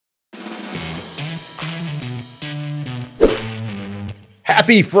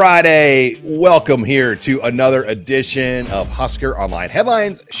Happy Friday. Welcome here to another edition of Husker Online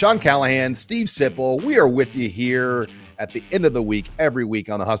Headlines. Sean Callahan, Steve Sipple. We are with you here at the end of the week, every week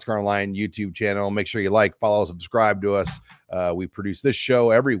on the Husker Online YouTube channel. Make sure you like, follow, subscribe to us. We produce this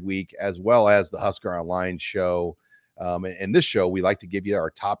show every week as well as the Husker Online show. And this show, we like to give you our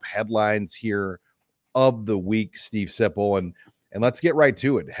top headlines here of the week, Steve Sipple. And let's get right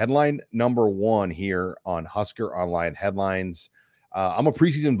to it. Headline number one here on Husker Online Headlines. I'm a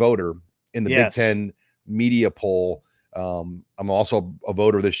preseason voter in the Big Ten media poll. I'm also a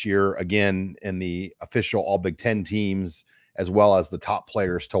voter this year, again, in the official all Big Ten teams, as well as the top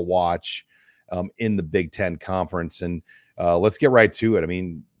players to watch in the Big Ten conference. And let's get right to it. I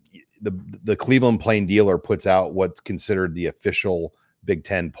mean, the Cleveland Plain Dealer puts out what's considered the official Big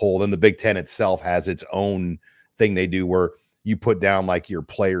Ten poll. Then the Big Ten itself has its own thing they do where you put down like your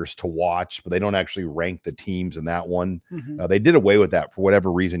players to watch, but they don't actually rank the teams in that one. Mm-hmm. They did away with that for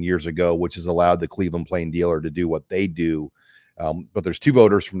whatever reason years ago, which has allowed the Cleveland Plain Dealer to do what they do. But there's two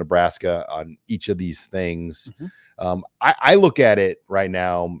voters from Nebraska on each of these things. Mm-hmm. I look at it right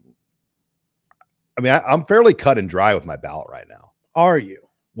now. I mean, I'm fairly cut and dry with my ballot right now. Are you?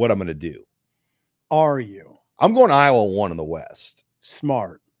 What I'm going to do. Are you? I'm going Iowa 1 in the West.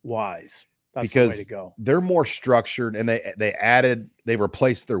 Smart, wise. That's because the way to go. They're more structured and they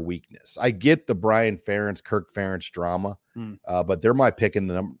replaced their weakness. I get the Brian Ferentz, Kirk Ferentz drama, but they're my pick in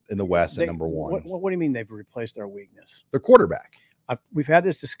the West at number one. What do you mean they've replaced their weakness? Their quarterback. We've had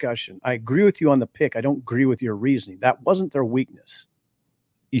this discussion. I agree with you on the pick. I don't agree with your reasoning. That wasn't their weakness.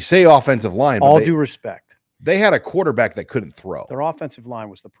 You say offensive line. All due respect. They had a quarterback that couldn't throw. Their offensive line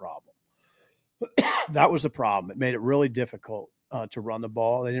was the problem. That was the problem. It made it really difficult to run the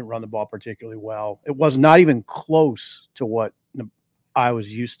ball. They didn't run the ball particularly well. It was not even close to what I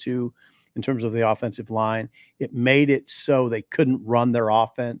was used to in terms of the offensive line. It made it so they couldn't run their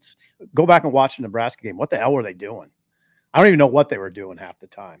offense. Go back and watch the Nebraska game. What the hell were they doing? I don't even know what they were doing half the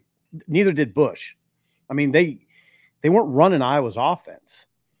time. Neither did Bush. I mean, they weren't running Iowa's offense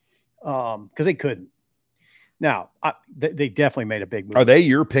because they couldn't. Now, they definitely made a big move. Are they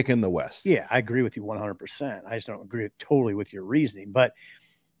your pick in the West? Yeah, I agree with you 100%. I just don't agree totally with your reasoning. But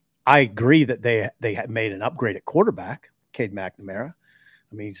I agree that they had made an upgrade at quarterback, Cade McNamara.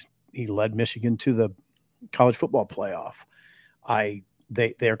 I mean, he led Michigan to the college football playoff.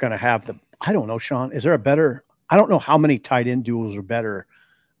 They're going to have I don't know, Sean, is there a better – I don't know how many tight end duels are better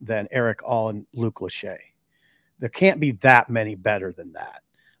than Eric All and Luke Lachey. There can't be that many better than that.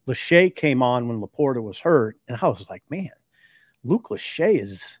 Lachey came on when Laporta was hurt, and I was like, man, Luke Lachey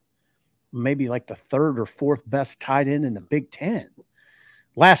is maybe like the third or fourth best tight end in the Big Ten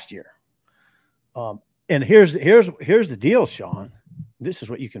last year. And here's the deal, Sean. This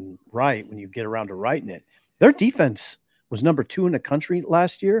is what you can write when you get around to writing it. Their defense was number 2 in the country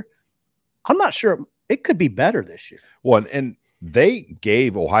last year. I'm not sure it could be better this year. Well, and they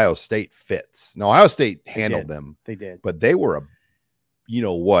gave Ohio State fits. Now, Ohio State handled them. They did. But they were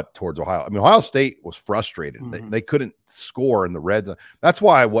towards Ohio. I mean, Ohio State was frustrated. Mm-hmm. They couldn't score in the red zone. That's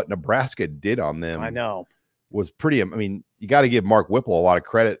why what Nebraska did on them, I know, was pretty. I mean, you got to give Mark Whipple a lot of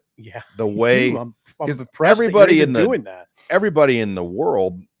credit. Yeah, the way because everybody doing that, everybody in the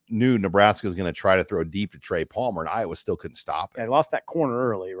world knew Nebraska was going to try to throw deep to Trey Palmer, and Iowa still couldn't stop it. They lost that corner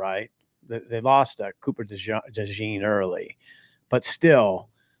early, right? They lost Cooper DeJean early, but still,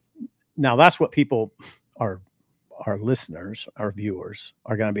 now that's what people are. Our listeners, our viewers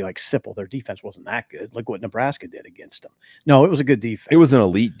are going to be like, Sipple, their defense wasn't that good. Look what Nebraska did against them. No, it was a good defense. It was an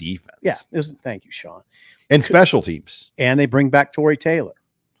elite defense. Yeah. Thank you, Sean. And special teams. And they bring back Torrey Taylor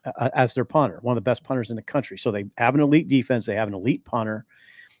as their punter, one of the best punters in the country. So they have an elite defense. They have an elite punter.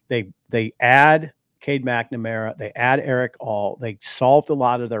 They add Cade McNamara. They add Eric All. They solved a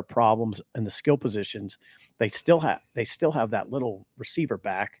lot of their problems in the skill positions. They still have that little receiver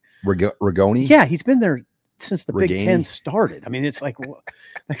back. Rigoni? Yeah, he's been there since the Big Ten started. I mean, it's like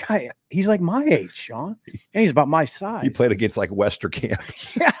the guy, he's like my age, Sean, and he's about my size. He played against like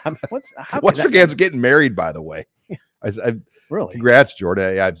Westerkamp. Yeah. I mean, Westerkamp's getting married, by the way. Yeah. Really? Congrats,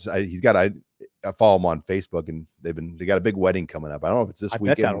 Jordan. I follow him on Facebook, and they got a big wedding coming up. I don't know if it's this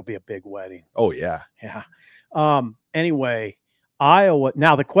weekend. Bet that'll be a big wedding. Oh yeah. Yeah. Anyway, Iowa.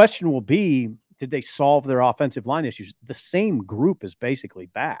 Now the question will be, did they solve their offensive line issues? The same group is basically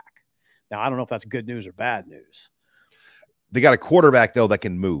back. Now, I don't know if that's good news or bad news. They got a quarterback, though, that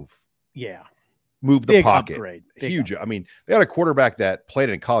can move. Yeah. Move the pocket. Upgrade. Huge. I mean, they got a quarterback that played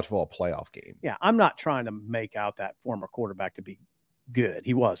in a college football playoff game. Yeah, I'm not trying to make out that former quarterback to be good.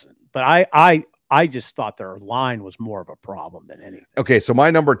 He wasn't. But I just thought their line was more of a problem than anything. Okay, so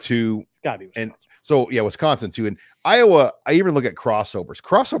my number 2. It's got to be Wisconsin. And So yeah, Wisconsin too, and Iowa. I even look at crossovers.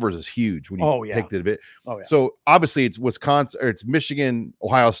 Crossovers is huge when you picked it a bit. Oh yeah. So obviously it's Wisconsin or it's Michigan,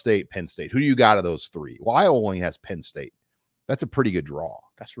 Ohio State, Penn State. Who do you got of those three? Well, Iowa only has Penn State. That's a pretty good draw.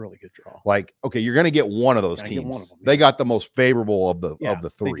 That's a really good draw. Like, okay, you're going to get one of those teams. One of them, They got the most favorable of the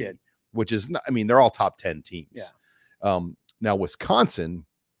three, they did. which is not, I mean, they're all top 10 teams. Yeah. Now Wisconsin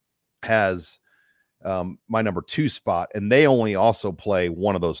has my number 2 spot, and they only also play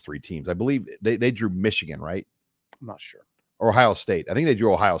one of those three teams. I believe they drew Michigan, right? I'm not sure. Or Ohio State. I think they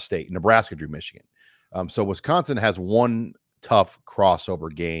drew Ohio State. Nebraska drew Michigan. So Wisconsin has one tough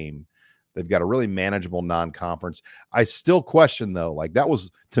crossover game. They've got a really manageable non-conference. I still question, though, like that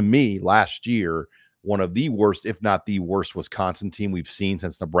was, to me, last year, one of the worst, if not the worst, Wisconsin team we've seen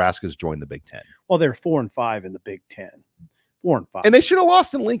since Nebraska's joined the Big Ten. Well, they're 4-5 in the Big Ten. 4-5. And they should have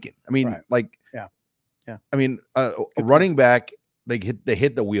lost in Lincoln. I mean, yeah. I mean, a running back, they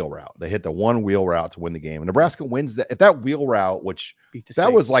hit the wheel route. They hit the one wheel route to win the game. And Nebraska wins that. If that wheel route, which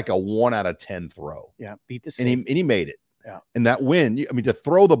that was like a 1 out of 10 throw. Yeah, beat the and he made it. Yeah. And that win, I mean, to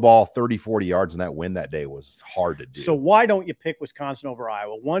throw the ball 30, 40 yards in that win that day was hard to do. So why don't you pick Wisconsin over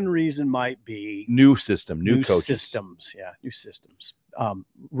Iowa? One reason might be new system, new coaches. Systems. Yeah, new systems.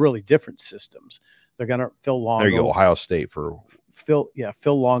 Really different systems. They're going to Phil Longo. There you go, Ohio State for Phil. Yeah,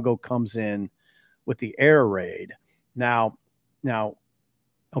 Phil Longo comes in with the air raid. Now,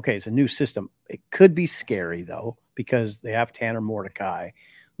 okay, it's a new system. It could be scary, though, because they have Tanner Mordecai,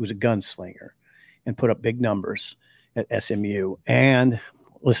 who's a gunslinger, and put up big numbers at SMU. And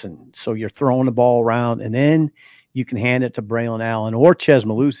listen, so you're throwing the ball around, and then you can hand it to Braylon Allen or Ches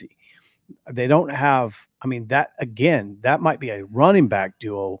Maluzzi. They don't have, I mean, that might be a running back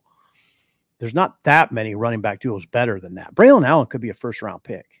duo. There's not that many running back duos better than that. Braylon Allen could be a first-round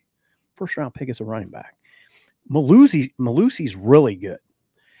pick. First-round pick as a running back. Maluzzi's really good.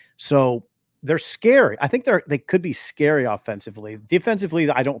 So they're scary. I think they could be scary offensively. Defensively,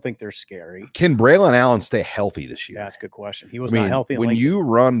 I don't think they're scary. Can Braylon Allen stay healthy this year? Yeah, that's a good question. He was not healthy. When you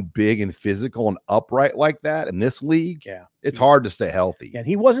run big and physical and upright like that in this league, it's hard to stay healthy. Yeah, and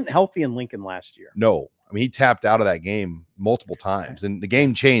he wasn't healthy in Lincoln last year. No. I mean, he tapped out of that game multiple times, and the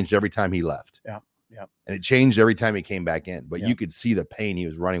game changed every time he left. Yeah. And it changed every time he came back in. But you could see the pain he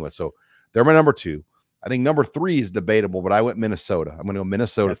was running with. So they're my number 2. I think number 3 is debatable, but I went Minnesota. I'm going to go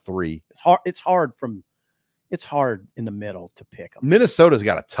Minnesota 3. It's hard in the middle to pick them. Minnesota's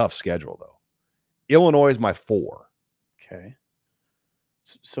got a tough schedule, though. Illinois is my 4. Okay.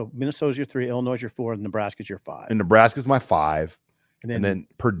 So Minnesota's your 3, Illinois your 4, and Nebraska's your 5. And Nebraska's my 5. And then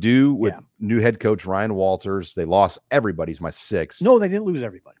Purdue with new head coach Ryan Walters. They lost everybody's my 6. No, they didn't lose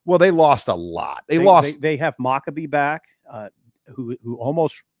everybody. Well, they lost a lot. They have Maccabee back, who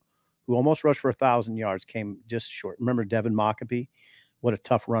almost rushed for 1,000 yards, came just short. Remember Devin Maccabee? What a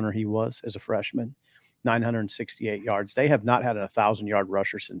tough runner he was as a freshman. 968 yards. They have not had a 1,000-yard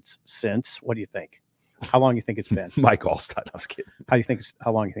rusher since. What do you think? How long do you think it's been? Mike Allstott. I was kidding.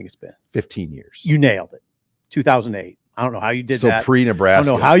 How long do you think it's been? 15 years. You nailed it. 2008. I don't know how you did that. So pre-Nebraska.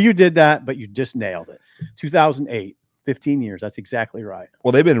 I don't know how you did that, but you just nailed it. 2008. 15 years. That's exactly right.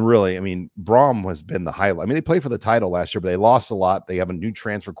 Well, they've been really, I mean, Braum has been the highlight. I mean, they played for the title last year, but they lost a lot. They have a new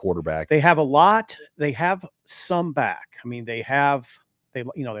transfer quarterback. They have a lot. They have some back. I mean, they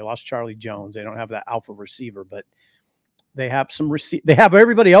lost Charlie Jones. They don't have that alpha receiver, but they have some they have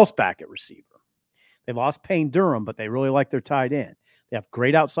everybody else back at receiver. They lost Payne Durham, but they really like their tight end. They have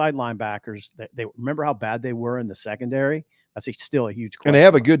great outside linebackers. They remember how bad they were in the secondary. That's still a huge question. And they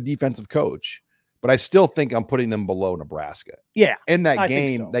have a good defensive coach. But I still think I'm putting them below Nebraska. Yeah. In that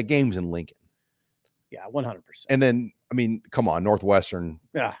game, that game's in Lincoln. Yeah, 100%. And then, I mean, come on, Northwestern.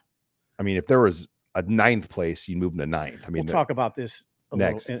 Yeah. I mean, if there was a 9th place, you'd move them to 9th. I mean, we'll talk about this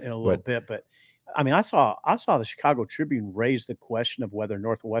next in a little bit. But I mean, I saw the Chicago Tribune raise the question of whether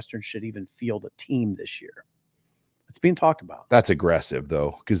Northwestern should even field a team this year. It's being talked about. That's aggressive,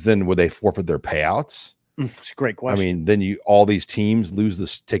 though, because then would they forfeit their payouts? It's a great question. I mean, then all these teams lose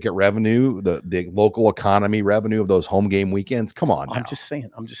this ticket revenue, the local economy revenue of those home game weekends. Come on now. I'm just saying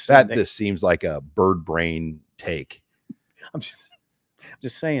this seems like a bird brain take. I'm just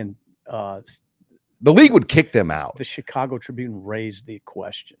saying the league would kick them out. The Chicago Tribune raised the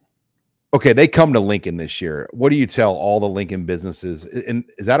question. Okay, they come to Lincoln this year. What do you tell all the Lincoln businesses? And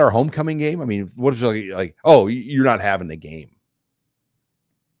is that our homecoming game? I mean, what if like, oh, you're not having the game?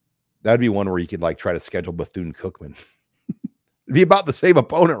 That'd be one where you could like try to schedule Bethune-Cookman. It'd be about the same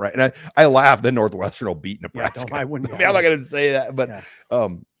opponent, right? And I laugh. Then Northwestern will beat Nebraska. Yeah, I wouldn't. I'm not going to say that, but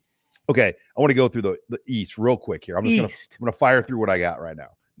okay. I want to go through the East real quick here. I'm going to fire through what I got right now.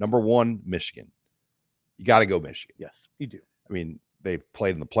 Number 1, Michigan. You got to go Michigan. Yes, you do. I mean, They've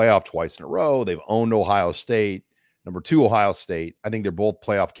played in the playoff twice in a row. They've owned Ohio State, number 2 Ohio State. I think they're both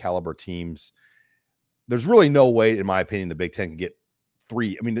playoff caliber teams. There's really no way, in my opinion, the Big Ten can get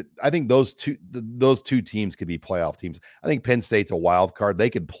 3. I mean, I think those two teams could be playoff teams. I think Penn State's a wild card. They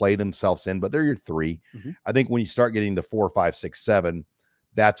could play themselves in, but they're your 3. I think when you start getting to 4, 5, 6, 7,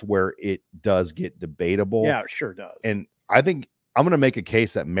 that's where it does get debatable. Yeah, it sure does. And I think I'm going to make a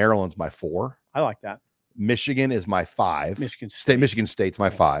case that Maryland's my 4. I like that. Michigan is my 5. Michigan State's my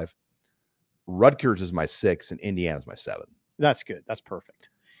 5. Rutgers is my 6, and Indiana's my 7. That's good. That's perfect.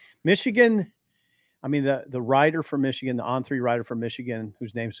 Michigan, I mean, the writer for Michigan, the on-3 writer for Michigan,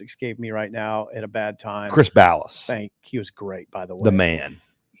 whose name's escaped me right now at a bad time. Chris Ballas. He was great, by the way. The man.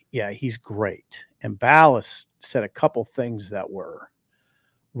 Yeah, he's great. And Ballas said a couple things that were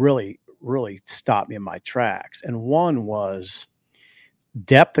really, really stopped me in my tracks. And one was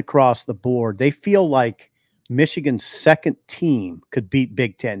depth across the board. They feel like Michigan's second team could beat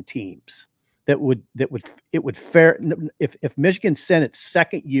Big Ten teams. It would fare if Michigan sent its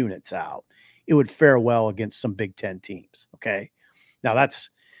second units out, it would fare well against some Big Ten teams. Okay, now that's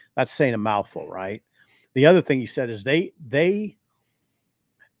saying a mouthful, right? The other thing he said is they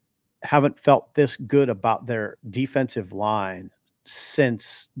haven't felt this good about their defensive line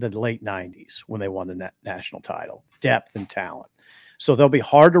since the late 90s when they won the national title. Depth and talent. So they'll be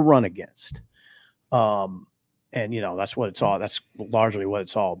hard to run against. And that's what it's all. That's largely what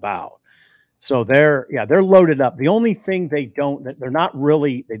it's all about. So they're loaded up. The only thing they don't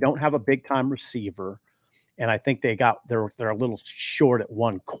have a big time receiver, and I think they're a little short at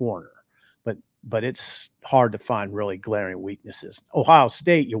one corner. But it's hard to find really glaring weaknesses. Ohio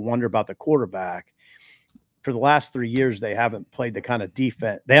State, you wonder about the quarterback. For the last 3 years, they haven't played the kind of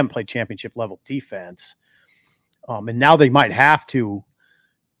defense. They haven't played championship level defense. And now they might have to.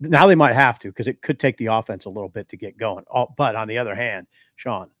 Because it could take the offense a little bit to get going. But on the other hand,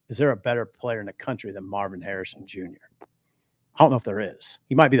 Sean, is there a better player in the country than Marvin Harrison Jr.? I don't know if there is.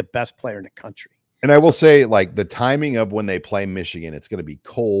 He might be the best player in the country. And I will say, like, the timing of when they play Michigan, it's going to be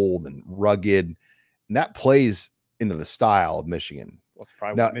cold and rugged, and that plays into the style of Michigan. Well, it's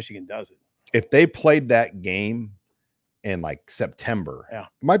probably what Michigan does it. If they played that game in like September,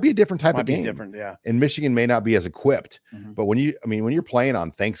 it might be a different type of game. Different, yeah. And Michigan may not be as equipped. But when you're playing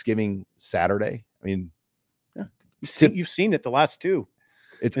on Thanksgiving Saturday, you've seen it the last 2.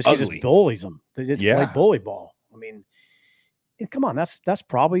 It's Michigan ugly. Just bullies them. They just play bully ball. I mean, come on, that's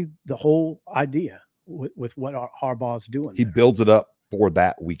probably the whole idea with what Harbaugh is doing. He builds it up for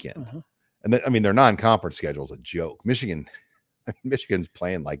that weekend. And then, their non-conference schedule is a joke. Michigan's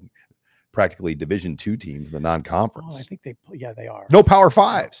playing like practically Division II teams in the non-conference. Oh, I think they are. No Power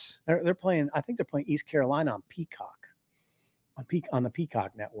 5s. They're playing. I think they're playing East Carolina on Peacock, on the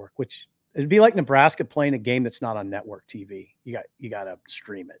Peacock network, which it'd be like Nebraska playing a game that's not on network TV. You got to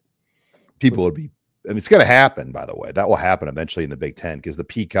stream it. People would be. It's going to happen, by the way. That will happen eventually in the Big Ten because the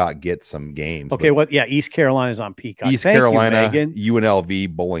Peacock gets some games. Okay, East Carolina's on Peacock. East Carolina, UNLV,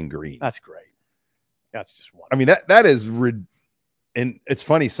 Bowling Green. That's great. That's just one. That is. And it's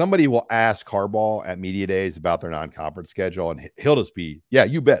funny. Somebody will ask Harbaugh at media days about their non-conference schedule, and he'll just be, "Yeah,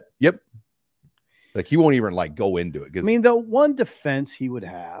 you bet, yep." Like he won't even go into it. The one defense he would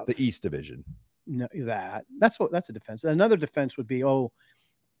have the East Division. No, that's a defense. Another defense would be,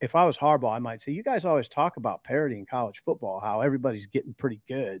 if I was Harbaugh, I might say, you guys always talk about parity in college football, how everybody's getting pretty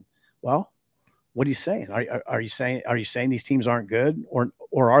good. Well, what are you saying? Are you saying these teams aren't good, or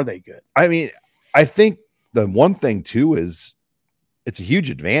are they good? I think the one thing too is it's a huge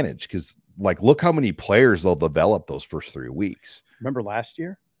advantage because look how many players they'll develop those first 3 weeks. Remember last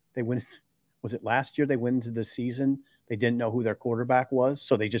year they went. Was it last year they went into the season? They didn't know who their quarterback was.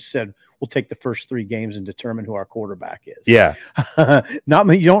 So they just said, we'll take the first 3 games and determine who our quarterback is. Yeah. Not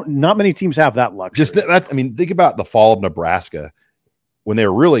many teams have that luxury. Just that, think about the fall of Nebraska when they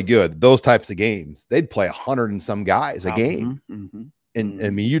were really good, those types of games, they'd play 100 and some guys a game.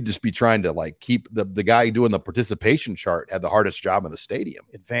 And you'd just be trying to keep the guy doing the participation chart had the hardest job in the stadium.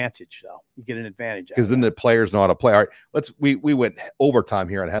 Advantage though. You get an advantage because then the players know how to play. All right, we went overtime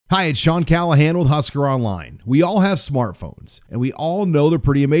here. Hi, it's Sean Callahan with Husker Online. We all have smartphones and we all know they're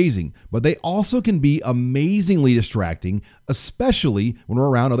pretty amazing, but they also can be amazingly distracting, especially when we're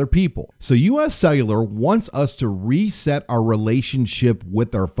around other people. So US Cellular wants us to reset our relationship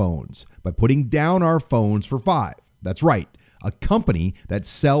with our phones by putting down our phones for 5. That's right. A company that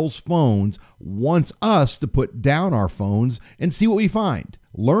sells phones wants us to put down our phones and see what we find.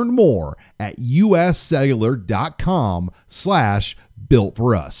 Learn more at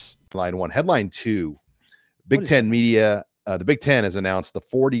uscellular.com/built-for-us. Headline 1. Headline 2. Big Ten Media. The Big Ten has announced the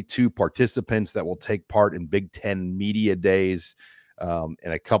 42 participants that will take part in Big Ten Media Days.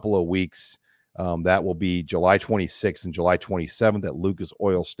 in a couple of weeks. That will be July 26th and July 27th at Lucas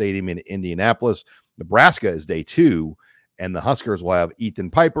Oil Stadium in Indianapolis. Nebraska is day 2, and the Huskers will have Ethan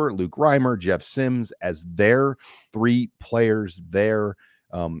Piper, Luke Reimer, Jeff Sims as their 3 players there.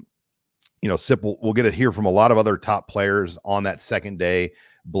 Sipple, we'll get to hear from a lot of other top players on that second day.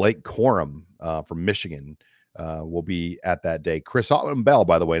 Blake Corum from Michigan will be at that day. Chris Bell,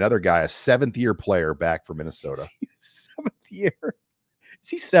 by the way, another guy, a 7th-year player back from Minnesota. 7th year? Is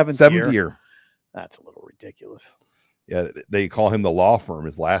he 7th year? That's a little ridiculous. Yeah, they call him the law firm,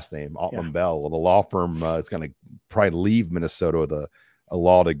 his last name, Altman Bell. Well, the law firm is going to probably leave Minnesota with a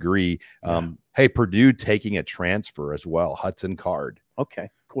law degree. Hey, Purdue taking a transfer as well, Hudson Card. Okay,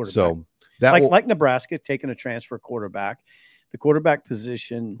 quarterback. So that like Nebraska taking a transfer quarterback. The quarterback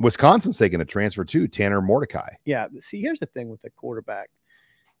position. Wisconsin's taking a transfer too, Tanner Mordecai. Yeah, see, here's the thing with the quarterback.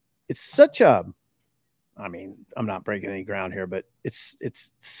 It's such a, I mean, I'm not breaking any ground here, but it's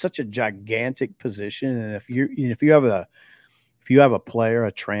such a gigantic position. And if you have a player,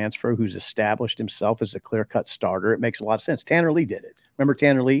 a transfer who's established himself as a clear-cut starter, it makes a lot of sense. Tanner Lee did it. Remember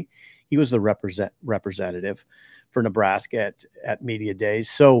Tanner Lee? He was the representative for Nebraska at media days.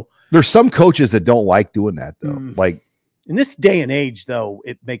 So there's some coaches that don't like doing that though. Like in this day and age, though,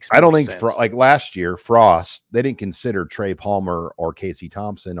 it makes. I don't think like last year, Frost, they didn't consider Trey Palmer or Casey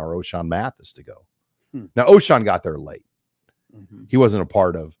Thompson or O'Shawn Mathis to go. Now O'Shawn got there late. He wasn't a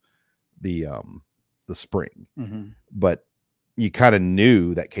part of the spring, but you kind of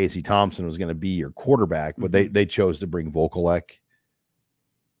knew that Casey Thompson was going to be your quarterback. But they chose to bring Vokalek,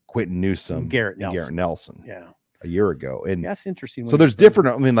 Quentin Newsom, Garrett Nelson. Yeah, a year ago, and that's interesting. So there's different.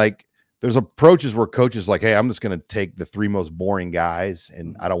 I mean, like there's approaches where coaches like, hey, I'm just going to take the 3 most boring guys,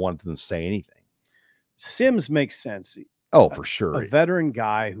 and I don't want them to say anything. Sims makes sense. Oh, for sure, a veteran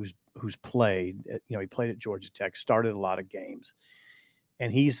guy who's played. He played at Georgia Tech, started a lot of games,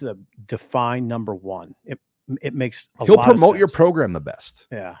 and he's the defined number 1. It makes he'll promote your program the best.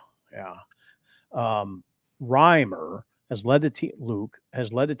 Yeah. Reimer has led the team. Luke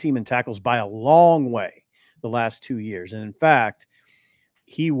has led the team in tackles by a long way the last 2 years, and in fact,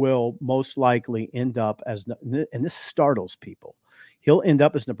 he will most likely end up as, and this startles people, he'll end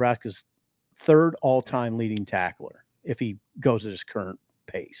up as Nebraska's 3rd all-time leading tackler if he goes at his current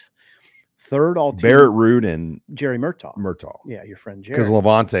pace. 3rd all-time. Barrett Root and Jerry Murtaugh. Yeah, your friend Jerry. Because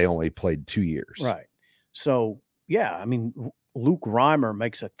Levante only played 2 years. Right. So, yeah, I mean, Luke Reimer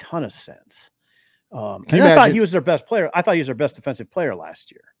makes a ton of sense. I thought he was their best player. I thought he was their best defensive player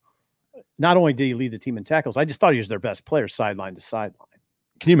last year. Not only did he lead the team in tackles, I just thought he was their best player sideline to sideline.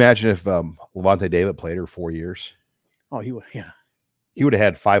 Can you imagine if Levante David played her 4 years? Oh, he would. Yeah, he would have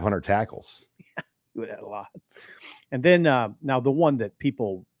had 500 tackles. Yeah, he would have had a lot. And then now the one that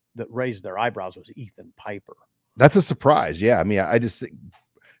people that raised their eyebrows was Ethan Piper. That's a surprise. Yeah, I mean, I just think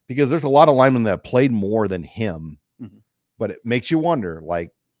because there's a lot of linemen that played more than him, but it makes you wonder,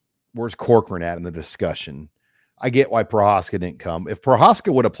 like, where's Corcoran at in the discussion? I get why Prohaska didn't come. If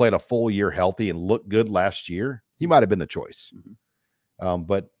Prohaska would have played a full year healthy and looked good last year, he might have been the choice.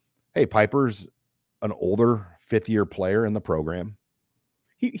 But hey, Piper's an older 5th-year player in the program.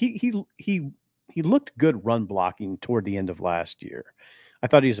 He looked good run blocking toward the end of last year. I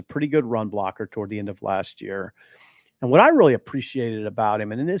thought he was a pretty good run blocker toward the end of last year. And what I really appreciated about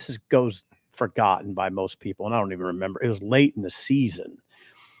him, and this goes forgotten by most people, and I don't even remember, it was late in the season.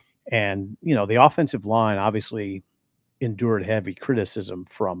 And, the offensive line obviously endured heavy criticism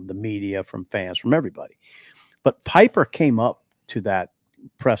from the media, from fans, from everybody. But Piper came up to that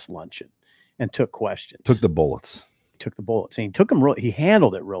press luncheon and took questions. Took the bullets. And he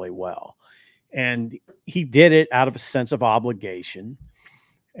handled it really well. And he did it out of a sense of obligation.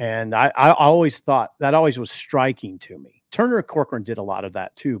 And I always thought that always was striking to me. Turner Corcoran did a lot of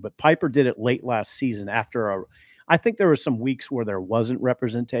that too, but Piper did it late last season I think there were some weeks where there wasn't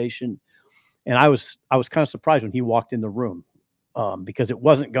representation. And I was kind of surprised when he walked in the room because it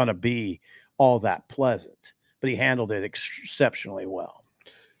wasn't going to be all that pleasant, but he handled it exceptionally well.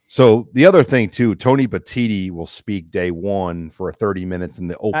 So the other thing too, Tony Batiti will speak day 1 for 30 minutes in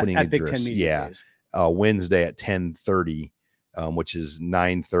the opening at Big address. Ten Media Days. Wednesday at 10:30, which is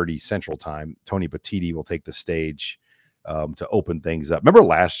 9:30 Central Time. Tony Batiti will take the stage to open things up. Remember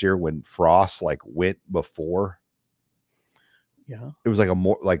last year when Frost went before? Yeah, it was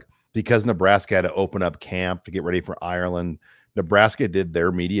because Nebraska had to open up camp to get ready for Ireland. Nebraska did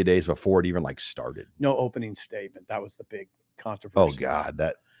their media days before it even started. No opening statement. That was the big controversy. Oh God,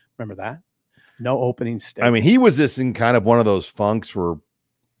 remember that? No opening statement. I mean, he was just in kind of one of those funks where,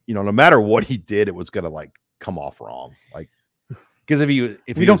 no matter what he did, it was going to come off wrong. Because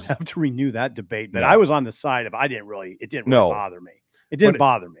if we don't have to renew that debate, but I was on the side of it didn't really bother me. It didn't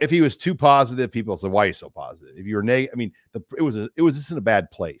bother me. If he was too positive, people said, "Why are you so positive?" If you were negative, I mean, it was just in a bad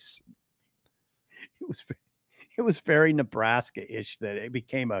place. It was very Nebraska-ish that it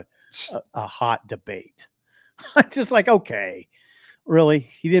became a hot debate. I'm just like, okay, really?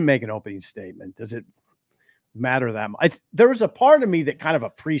 He didn't make an opening statement. Does it matter that much? There was a part of me that kind of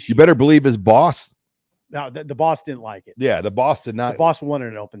appreciated. You better believe his boss. No, the boss didn't like it. Yeah, the boss did not. The boss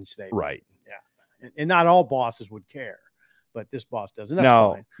wanted an open statement. Right. Yeah. And not all bosses would care, but this boss doesn't. That's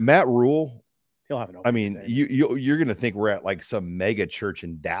now, fine. Matt Rule, he'll have an open statement. you're going to think we're at like some mega church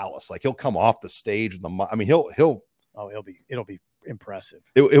in Dallas. Like he'll come off the stage with it'll be impressive.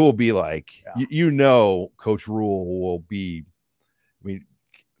 It will be like, Coach Rule will be,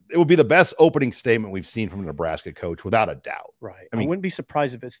 it will be the best opening statement we've seen from a Nebraska coach, without a doubt. Right. I wouldn't be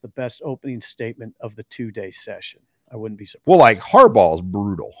surprised if it's the best opening statement of the 2-day session. I wouldn't be surprised. Well, like Harbaugh is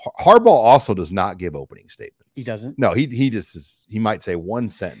brutal. Harbaugh also does not give opening statements. He doesn't? No, he just is. He might say one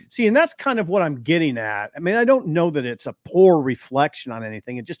sentence. See, and that's kind of what I'm getting at. I mean, I don't know that it's a poor reflection on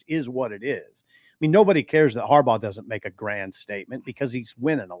anything. It just is what it is. I mean, nobody cares that Harbaugh doesn't make a grand statement because he's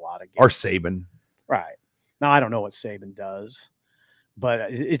winning a lot of games. Or Saban. Right. Now, I don't know what Saban does,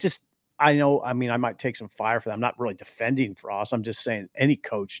 but it's just, I know, I mean, I might take some fire for that. I'm not really defending Frost. I'm just saying any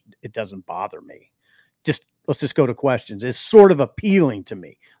coach, it doesn't bother me. Let's just go to questions. It's sort of appealing to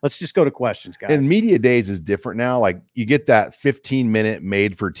me. Let's just go to questions, guys. And media days is different now. Like you get that 15-minute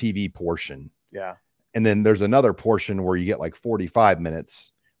made for TV portion. Yeah. And then there's another portion where you get like 45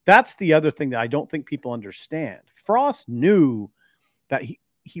 minutes. That's the other thing that I don't think people understand. Frost knew that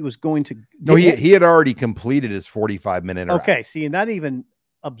he was going to. No, he had already completed his 45-minute. Okay. See, and that even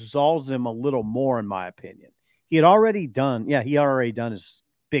absolves him a little more, in my opinion. He had already done his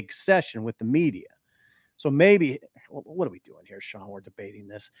big session with the media. So maybe, what are we doing here, Sean? We're debating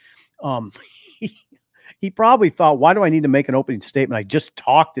this. He probably thought, why do I need to make an opening statement? I just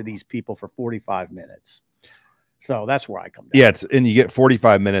talked to these people for 45 minutes. So that's where I come down. Yeah, and you get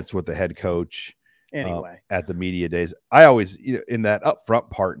 45 minutes with the head coach. Anyway, at the media days, I always, in that upfront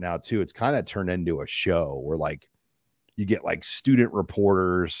part now too, it's kind of turned into a show where like you get like student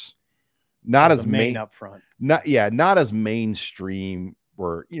reporters, not as main upfront, not as mainstream.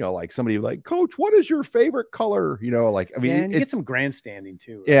 Where like somebody like, Coach, what is your favorite color? Like, I mean, and you get some grandstanding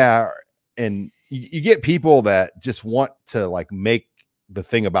too. Right? Yeah, and you get people that just want to like make the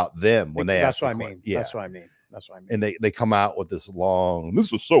thing about them when they ask. That's what I mean. Yeah, that's what I mean. That's what I mean. And they come out with this long,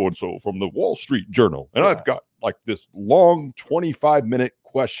 this is so-and-so from the Wall Street Journal. And I've got like this long 25-minute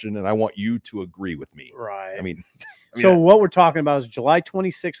question and I want you to agree with me. Right. I mean, so what we're talking about is July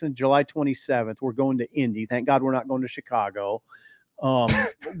 26th and July 27th. We're going to Indy. Thank God we're not going to Chicago.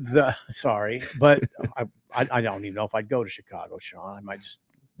 Sorry, but I don't even know if I'd go to Chicago, Sean. I might just.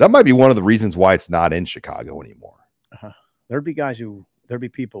 That might be one of the reasons why it's not in Chicago anymore. There'd be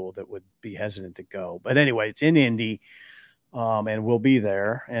people that would be hesitant to go. But anyway, it's in Indy, and we'll be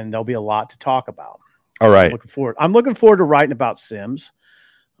there, and there'll be a lot to talk about. All right. I'm looking forward to writing about Sims,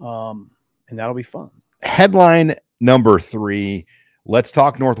 and that'll be fun. Headline number 3, let's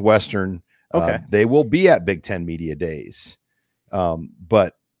talk Northwestern. Okay. They will be at Big Ten Media Days,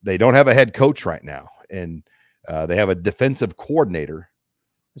 but they don't have a head coach right now, and they have a defensive coordinator.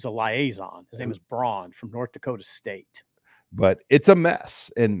 There's a liaison. His name is Braun from North Dakota State. But it's a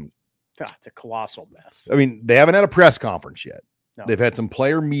mess, and it's a colossal mess. I mean, they haven't had a press conference yet. No. They've had some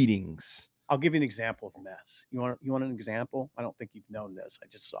player meetings. I'll give you an example of a mess. You want an example? I don't think you've known this. I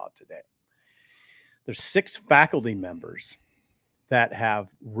just saw it today. There's 6 faculty members that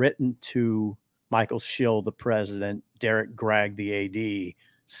have written to Michael Schill, the president, Derek Gregg, the AD.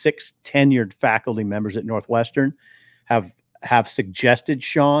 6 tenured faculty members at Northwestern have suggested,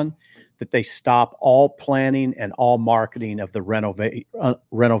 Sean, that they stop all planning and all marketing of the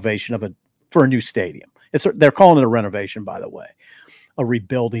renovation for a new stadium. They're calling it a renovation, by the way, a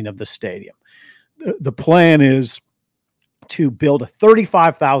rebuilding of the stadium. The plan is to build a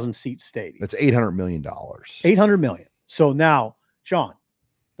 35,000 seat stadium. That's $800 million. $800 million. So now, Sean,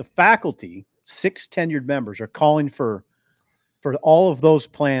 the faculty, 6 tenured members, are calling for all of those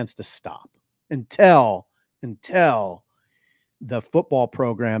plans to stop until the football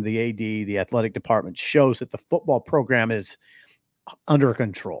program, the AD, the athletic department shows that the football program is under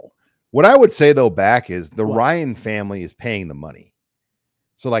control. What I would say, though, back is the Ryan family is paying the money.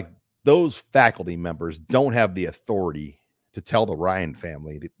 So, like, those faculty members don't have the authority to tell the Ryan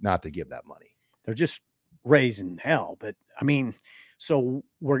family not to give that money. They're just raising hell. But, I mean, so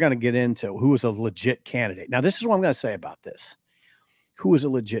we're going to get into who is a legit candidate. Now, this is what I'm going to say about this. Who is a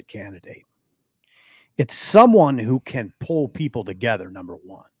legit candidate? It's someone who can pull people together, number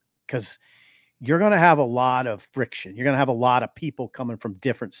one, because you're going to have a lot of friction. You're going to have a lot of people coming from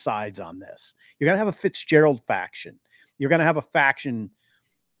different sides on this. You're going to have a Fitzgerald faction. You're going to have a faction.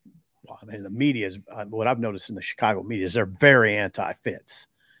 Well, I mean, the media is what I've noticed in the Chicago media is they're very anti-Fitz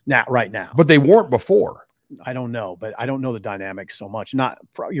right now. But they weren't before. I don't know, but I don't know the dynamics so much.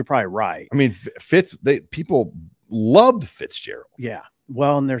 You're probably right. I mean, people loved Fitzgerald. Yeah.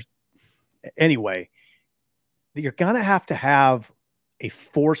 Well, and anyway, you're going to have a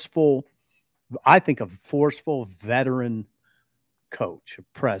forceful veteran coach, a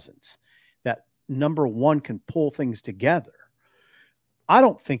presence that, number one, can pull things together. I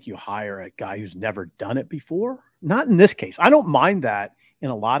don't think you hire a guy who's never done it before. Not in this case. I don't mind that in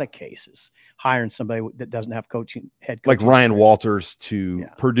a lot of cases, hiring somebody that doesn't have head coaching. Like Ryan Walters to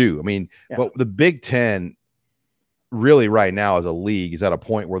Purdue. I mean, but the Big Ten really right now as a league is at a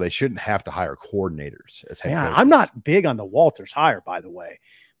point where they shouldn't have to hire coordinators as head coaches. I'm not big on the Walters hire, by the way,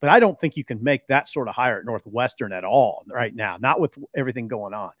 but I don't think you can make that sort of hire at Northwestern at all right now. Not with everything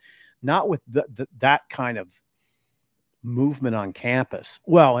going on, not with that kind of movement on campus.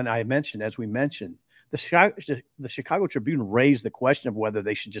 Well, and as we mentioned, the Chicago Tribune raised the question of whether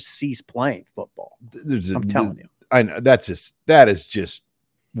they should just cease playing football. I'm telling you, I know that is just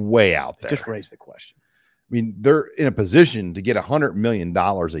way out there. Just raised the question. I mean, they're in a position to get $100 million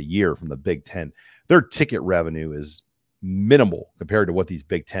a year from the Big Ten. Their ticket revenue is minimal compared to what these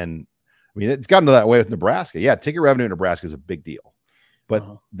Big Ten. I mean, it's gotten to that way with Nebraska. Yeah, ticket revenue in Nebraska is a big deal,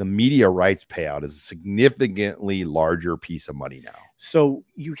 but the media rights payout is a significantly larger piece of money now. So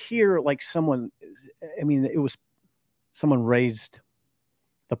you hear like someone raised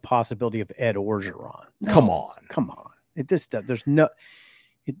the possibility of Ed Orgeron. No, come on. It just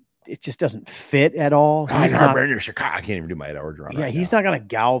it just doesn't fit at all. He's not in Chicago. I can't even do my Ed Orgeron. Yeah, he's not going to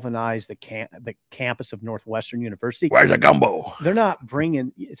galvanize the campus of Northwestern University. Where's the gumbo? They're not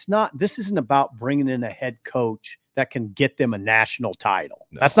bringing. This isn't about bringing in a head coach that can get them a national title.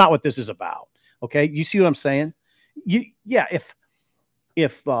 No. That's not what this is about. Okay, you see what I'm saying?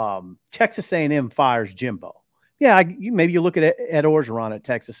 If Texas A&M fires Jimbo, maybe you look at Ed Orgeron at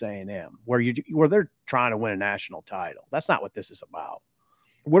Texas A&M, where they're trying to win a national title. That's not what this is about.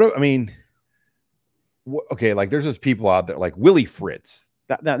 Okay, like there's just people out there like Willie Fritz.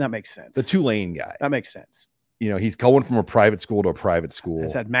 That makes sense. The Tulane guy. That makes sense. He's going from a private school to a private school.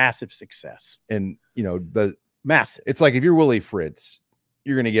 It's had massive success. And massive. It's like if you're Willie Fritz,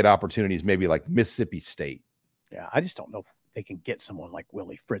 you're going to get opportunities maybe like Mississippi State. Yeah, I just don't know if they can get someone like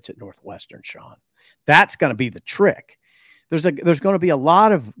Willie Fritz at Northwestern, Sean. That's going to be the trick. There's going to be a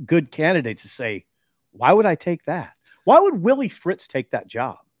lot of good candidates to say, why would I take that? Why would Willie Fritz take that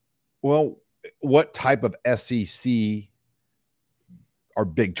job? Well, what type of SEC or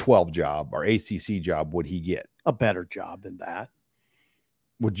Big 12 job or ACC job would he get? A better job than that.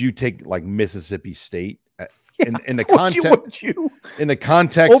 Would you take like Mississippi State in the context? Would you? In the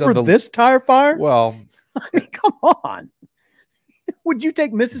context over of this tire fire? Well, I mean, come on. Would you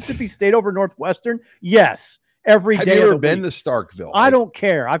take Mississippi State over Northwestern? Yes. Every day. Have you ever been to Starkville? I don't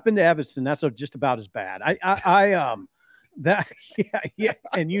care. I've been to Evanston. That's just about as bad.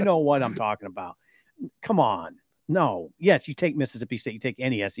 And you know what I'm talking about. Come on. No. Yes, you take Mississippi State. You take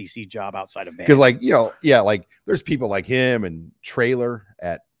any SEC job outside of because, like there's people like him and Traylor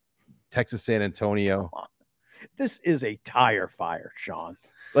at Texas San Antonio. This is a tire fire, Sean.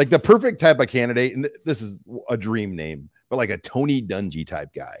 Like the perfect type of candidate, and this is a dream name, but like a Tony Dungy type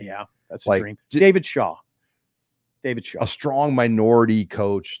guy. Yeah, that's a dream. David Shaw. A strong minority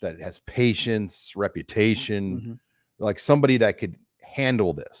coach that has patience, reputation, like somebody that could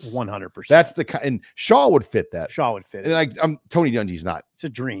handle this 100%. That's and Shaw would fit that. Shaw would fit it. And like Tony Dungy's not. It's a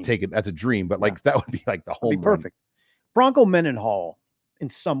dream. That's a dream, but like that would be like the whole perfect. Bronco Mendenhall in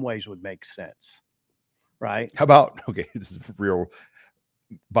some ways would make sense, right? How about this is real.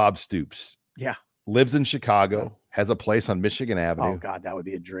 Bob Stoops. Yeah, lives in Chicago, has a place on Michigan Avenue. Oh God, that would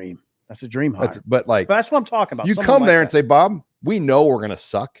be a dream. That's a dream hire. But that's what I'm talking about. You come there and say, Bob, we know we're going to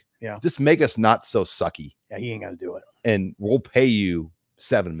suck. Yeah. Just make us not so sucky. Yeah, he ain't got to do it. And we'll pay you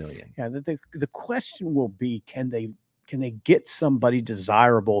 $7 million. Yeah. The question will be, can they get somebody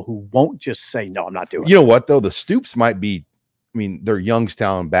desirable who won't just say, no, I'm not doing it? You know what, though? The Stoops might be, they're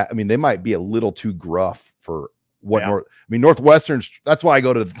Youngstown. They might be a little too gruff for what Northwestern's. That's why I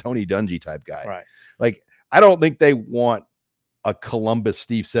go to the Tony Dungy type guy. Right. Like, I don't think they want a Columbus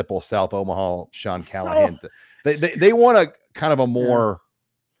Steve Sipple, South Omaha Sean Callahan. Oh. They want a kind of a more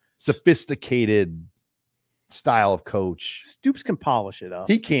sophisticated style of coach. Stoops can polish it up.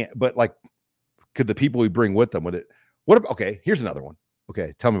 He can't, but like, could the people we bring with them, okay, here's another one.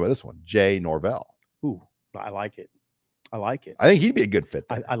 Okay, tell me about this one. Jay Norvell. Ooh, I like it. I think he'd be a good fit.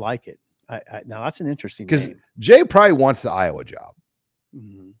 I like it. Now that's an interesting because name. Jay probably wants the Iowa job.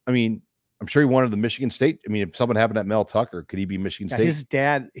 Mm-hmm. I mean, I'm sure he wanted the Michigan State. I mean, if something happened at Mel Tucker, could he be Michigan State? His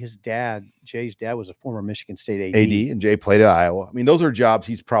dad, Jay's dad was a former Michigan State AD. And Jay played at Iowa. I mean, those are jobs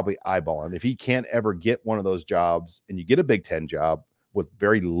he's probably eyeballing. If he can't ever get one of those jobs and you get a Big Ten job with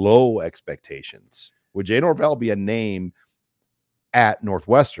very low expectations, would Jay Norvell be a name at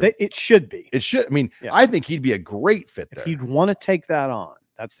Northwestern? It should be. It should. I mean, I think he'd be a great fit there. If you'd want to take that on,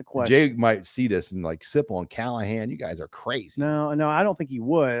 that's the question. Jay might see this and like Sipple and Callahan, you guys are crazy. No, I don't think he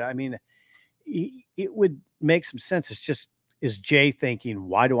would. I mean, it would make some sense. It's just, is Jay thinking,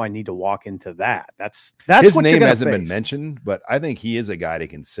 why do I need to walk into that? That's his what name hasn't been mentioned, but I think he is a guy to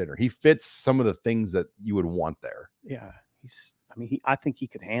consider. He fits some of the things that you would want there. Yeah, I think he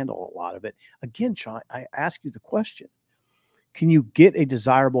could handle a lot of it. Again, Sean, I ask you the question: can you get a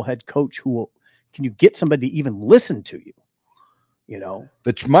desirable head coach can you get somebody to even listen to you? You know,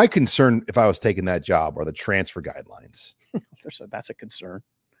 my concern if I was taking that job are the transfer guidelines. That's a concern.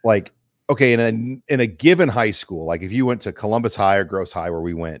 Like, okay, in a given high school, like if you went to Columbus High or Gross High where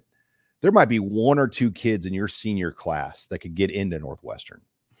we went, there might be one or two kids in your senior class that could get into Northwestern.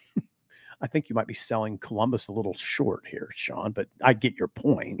 I think you might be selling Columbus a little short here, Sean, but I get your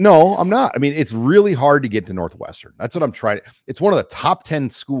point. No, I'm not. I mean, it's really hard to get to Northwestern. That's what I'm trying to. It's one of the top 10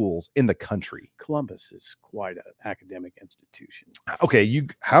 schools in the country. Columbus is quite an academic institution. Okay,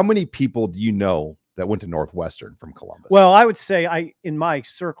 how many people do you know that went to Northwestern from Columbus? Well, I would say in my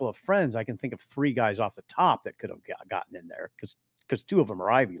circle of friends, I can think of 3 guys off the top that could have gotten in there because 2 of them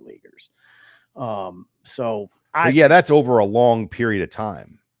are Ivy Leaguers. That's over a long period of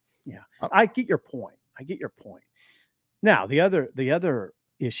time. Yeah, I get your point. Now, the other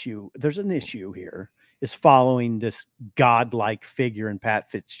issue, there's an issue here, is following this godlike figure in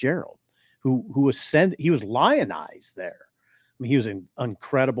Pat Fitzgerald, who he was lionized there. I mean, he was an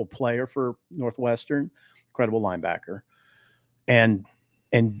incredible player for Northwestern, incredible linebacker, and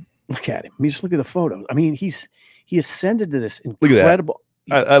look at him. I mean, just look at the photos. I mean, he ascended to this incredible.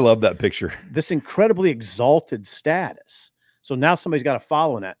 I love that picture. This incredibly exalted status. So now somebody's got to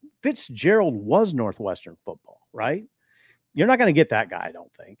follow in that. Fitzgerald was Northwestern football, right? You're not going to get that guy, I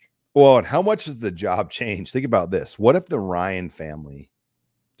don't think. Well, and how much does the job change? Think about this. What if the Ryan family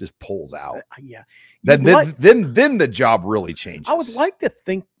just pulls out? Yeah. Then the job really changes. I would like to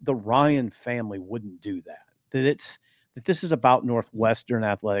think the Ryan family wouldn't do that. That this is about Northwestern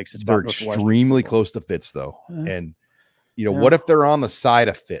athletics. They're extremely close to Fitz, though. And what if they're on the side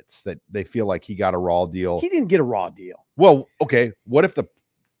of Fitz, that they feel like he got a raw deal? He didn't get a raw deal. Well, okay. What if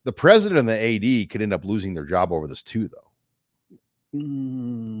the president and the AD could end up losing their job over this too, though?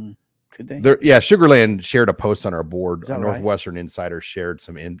 Could they? Sugarland shared a post on our board. Northwestern right? Insider shared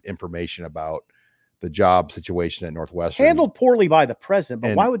some information about the job situation at Northwestern. Handled poorly by the president,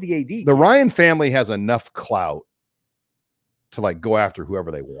 but why would the AD? The Ryan family has enough clout to like go after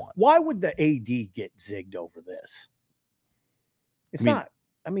whoever they want. Why would the AD get zigged over this? It's not.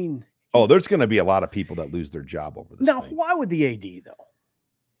 I mean, there's going to be a lot of people that lose their job over this. Now, thing. Why would the AD though?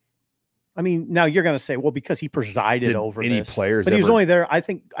 I mean, now you're going to say, well, because he presided over any this. Players, but he was only there. I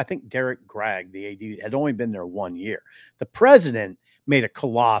think Derek Gregg, the AD, had only been there 1 year. The president made a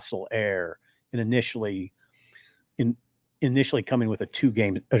colossal error in initially coming with a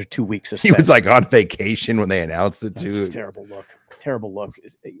 2-week suspension. He was like on vacation when they announced it too. Terrible look.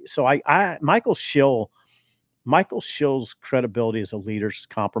 So Michael Schill's credibility as a leader is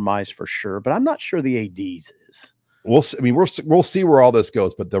compromised for sure, but I'm not sure the AD's is. We'll see where all this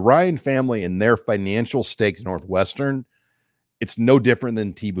goes, but the Ryan family and their financial stakes Northwestern, it's no different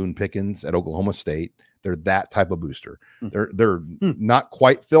than T. Boone Pickens at Oklahoma State. They're that type of booster. They're not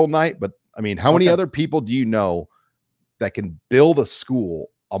quite Phil Knight, but I mean, how many other people do you know that can build a school,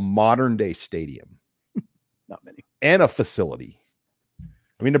 a modern day stadium? Not many. And a facility.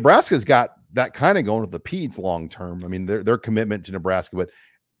 I mean, Nebraska's got that kind of going with the Peds long term. I mean, their commitment to Nebraska, but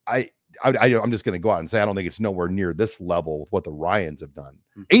I'm just going to go out and say I don't think it's nowhere near this level with what the Ryans have done.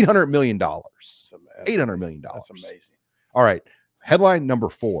 $800 million. $800 million. That's amazing. All right. Headline number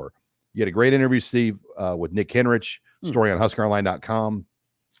 4. You had a great interview, Steve, with Nick Henrich, story on HuskerOnline.com.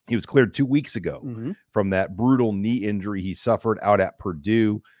 He was cleared 2 weeks ago from that brutal knee injury he suffered out at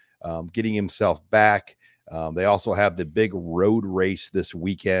Purdue, getting himself back. They also have the big road race this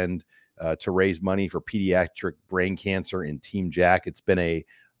weekend to raise money for pediatric brain cancer in Team Jack. It's been a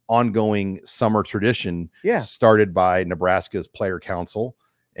ongoing summer tradition started by Nebraska's Player Council,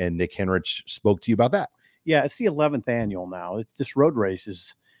 and Nick Henrich spoke to you about that. Yeah, it's the 11th annual now. This road race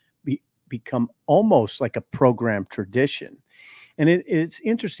has become almost like a program tradition. And it's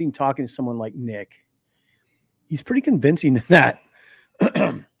interesting talking to someone like Nick. He's pretty convincing that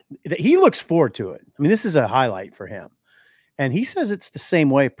he looks forward to it. I mean, this is a highlight for him. And he says it's the same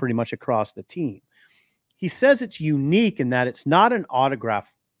way pretty much across the team. He says it's unique in that it's not an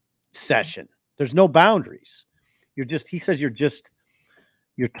autograph session. There's no boundaries. He says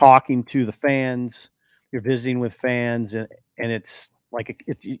you're talking to the fans, you're visiting with fans, and it's like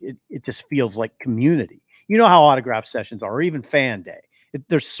it just feels like community. You know how autograph sessions are, or even fan day.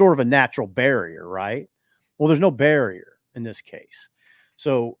 There's sort of a natural barrier, right? Well, there's no barrier in this case.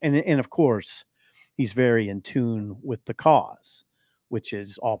 So, and of course, he's very in tune with the cause, which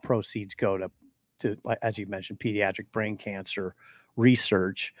is all proceeds go to as you mentioned, pediatric brain cancer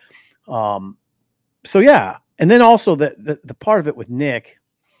research. So yeah, and then also the part of it with Nick,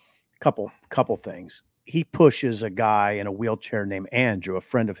 couple things. He pushes a guy in a wheelchair named Andrew, a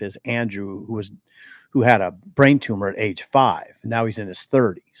friend of his, Andrew, who had a brain tumor at age 5, and now he's in his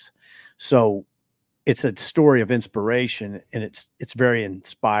 30s. So it's a story of inspiration, and it's very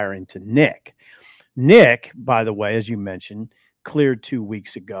inspiring to Nick. Nick, by the way, as you mentioned, cleared 2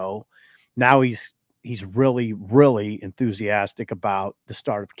 weeks ago. Now he's really, really enthusiastic about the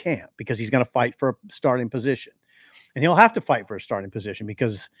start of camp because he's going to fight for a starting position, and he'll have to fight for a starting position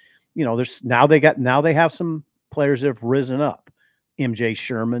because, you know, now they have some players that have risen up. MJ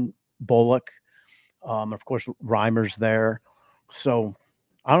Sherman, Bullock, of course, Reimer's there. So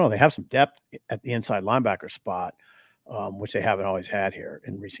I don't know. They have some depth at the inside linebacker spot, which they haven't always had here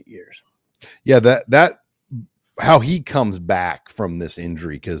in recent years. Yeah, that how he comes back from this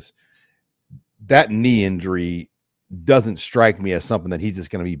injury, because that knee injury doesn't strike me as something that he's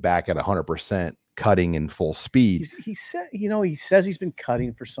just going to be back at 100% cutting in full speed. He says he's been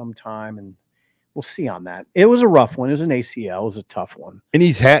cutting for some time, and we'll see on that. It was a rough one. It was an ACL. It was a tough one. And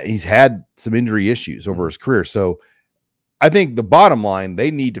he's had some injury issues over his career. So I think the bottom line, they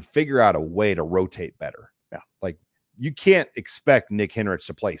need to figure out a way to rotate better. Yeah. Like, you can't expect Nick Henrich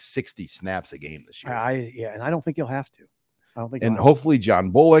to play 60 snaps a game this year. And I don't think he'll have to. And hopefully John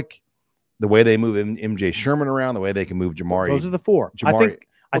Bullock, the way they move MJ Sherman around, the way they can move Jamari. Those are the 4. I think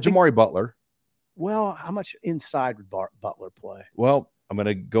Jamari Butler. Well, how much inside would Butler play? Well, I'm going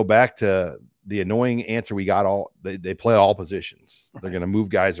to go back to the annoying answer we got. They play all positions. They're going to move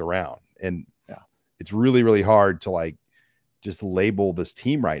guys around. And it's really, really hard to just label this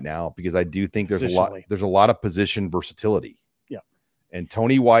team right now, because I do think there's a lot of position versatility. Yeah. And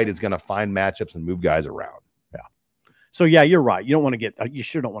Tony White is going to find matchups and move guys around. Yeah. So yeah, you're right. You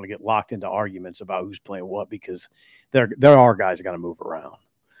sure don't want to get locked into arguments about who's playing what, because there are guys that got to move around.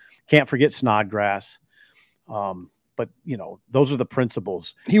 Can't forget Snodgrass. But those are the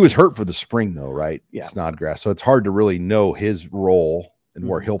principles. He was hurt for the spring though, right? Yeah. Snodgrass. So it's hard to really know his role and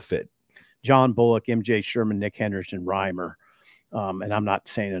where he'll fit. John Bullock, MJ Sherman, Nick Henrich, and Reimer. And I'm not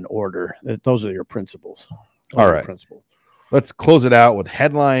saying in order. Those are your principles. All right. Let's close it out with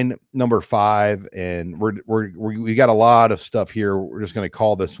headline number 5. And we got a lot of stuff here. We're just going to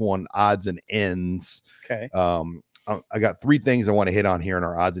call this one odds and ends. Okay. I got 3 things I want to hit on here in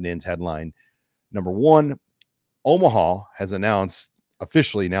our odds and ends headline. Number 1, Omaha has announced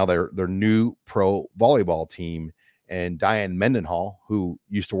officially now their new pro volleyball team, and Diane Mendenhall, who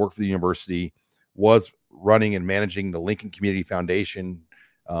used to work for the university, was running and managing the Lincoln Community Foundation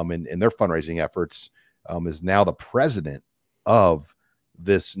in their fundraising efforts, is now the president of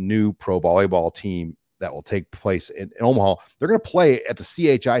this new pro volleyball team that will take place in Omaha. They're going to play at the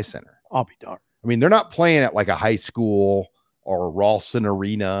CHI Center. I'll be darned. I mean, they're not playing at like a high school or a Ralston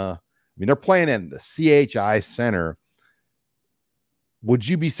Arena. I mean, they're playing in the CHI Center. Would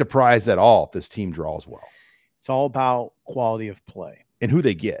you be surprised at all if this team draws well? It's all about quality of play and who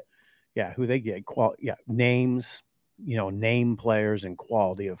they get. Yeah, who they get. Names, name players and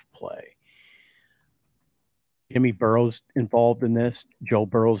quality of play. Jimmy Burrow's involved in this. Joe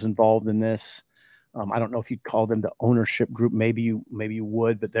Burrow's involved in this. I don't know if you'd call them the ownership group. Maybe you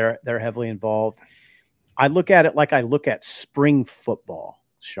would, but they're heavily involved. I look at it like I look at spring football,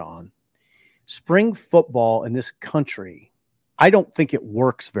 Sean. Spring football in this country, I don't think it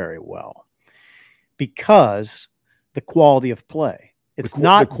works very well because the quality of play. It's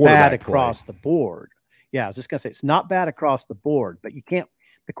not bad across the board. Yeah, I was just going to say it's not bad across the board, but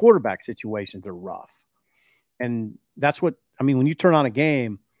the quarterback situations are rough. And that's what, when you turn on a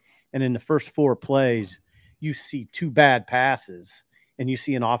game and in the first 4 plays, you see 2 bad passes and you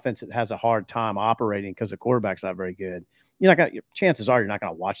see an offense that has a hard time operating because the quarterback's not very good. Chances are you're not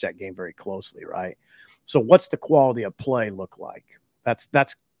going to watch that game very closely, right? So what's the quality of play look like? That's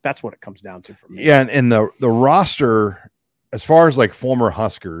what it comes down to for me. Yeah, and the roster, as far as like former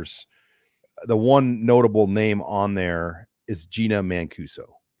Huskers, the one notable name on there is Gina Mancuso.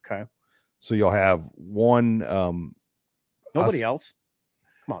 Okay. So you'll have one. Nobody else?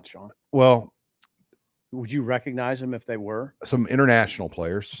 Come on, Sean. Well, would you recognize them if they were? Some international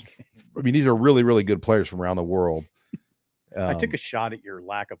players. I mean, these are really, really good players from around the world. I took a shot at your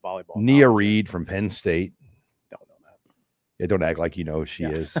lack of volleyball. Nia Reed from Penn State. Don't know that. Yeah, don't act like you know who she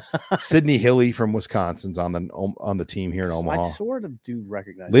is. Sydney Hilly from Wisconsin's on the team here in Omaha. I sort of do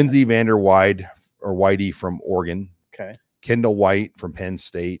recognize Lindsay Vander Whitey from Oregon. Okay. Kendall White from Penn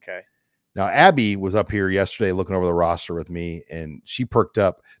State. Okay. Now, Abby was up here yesterday looking over the roster with me, and she perked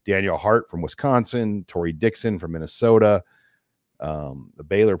up Danielle Hart from Wisconsin, Tori Dixon from Minnesota, the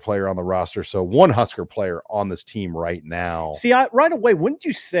Baylor player on the roster. So one Husker player on this team right now. See, right away, wouldn't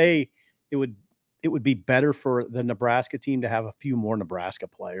you say it would be better for the Nebraska team to have a few more Nebraska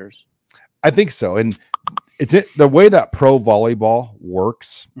players? I think so. And the way that pro volleyball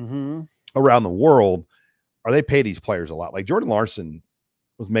works around the world, or they pay these players a lot. Like Jordan Larson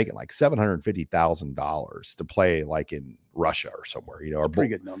was making like $750,000 to play like in Russia or somewhere, or pretty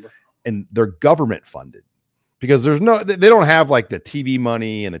good number. And they're government funded because they don't have like the TV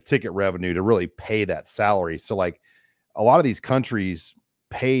money and the ticket revenue to really pay that salary. So like a lot of these countries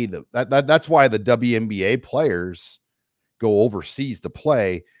pay that's why the WNBA players go overseas to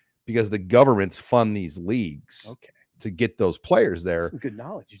play, because the governments fund these leagues to get those players there. Some good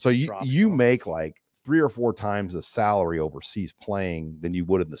knowledge. So you make like 3 or 4 times the salary overseas playing than you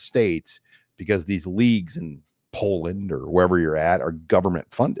would in the States, because these leagues in Poland or wherever you're at are government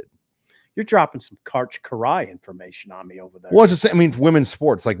funded. You're dropping some Karch Karai information on me over there. Well, it's just, I mean, women's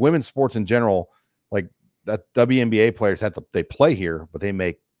sports in general, like that WNBA players they play here, but they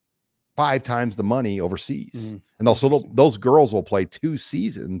make 5 times the money overseas. And also those girls will play 2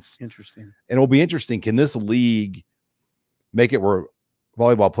 seasons. Interesting. And it'll be interesting. Can this league make it where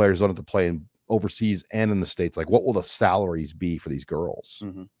volleyball players don't have to play in overseas and in the States? Like, what will the salaries be for these girls?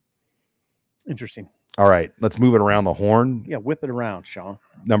 Interesting. All right, let's move it around the horn. Yeah, whip it around, Sean.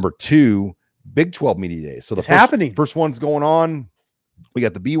 Number 2, Big 12 Media Days. So happening. First one's going on. We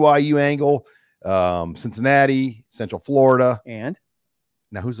got the BYU angle, Cincinnati, Central Florida. And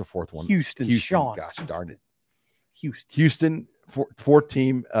now who's the 4th one? Houston. Sean. Gosh darn it. Houston, fourth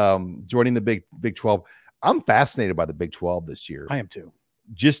team joining the Big 12. I'm fascinated by the Big 12 this year. I am too.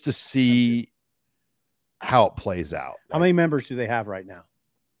 Just to see how it plays out. How many members do they have right now?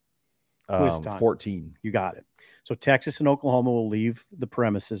 14. You got it. So Texas and Oklahoma will leave the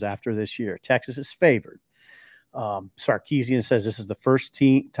premises after this year. Texas is favored. Sarkisian says this is the first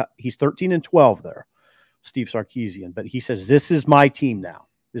team. He's 13-12 there, Steve Sarkisian. But he says, this is my team now.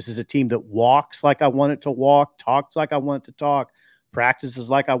 This is a team that walks like I want it to walk, talks like I want it to talk, practices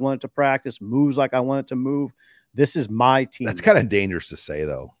like I want it to practice, moves like I want it to move. This is my team. That's kind of dangerous to say,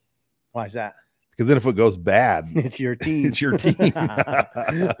 though. Why is that? Because then if it goes bad, it's your team. It's your team.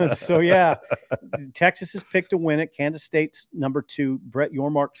 So, yeah, Texas has picked to win it. Kansas State's number 2. Brett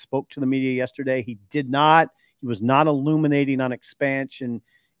Yormark spoke to the media yesterday. He was not illuminating on expansion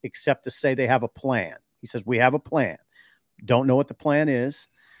except to say they have a plan. He says, we have a plan. Don't know what the plan is.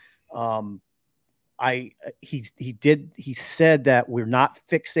 He said that we're not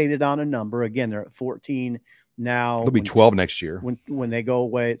fixated on a number. Again, they're at 14 now. They'll be 12 next year. When they go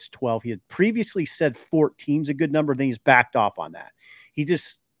away, it's 12. He had previously said 14 is a good number. Then he's backed off on that.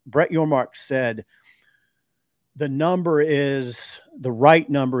 Brett Yormark said the right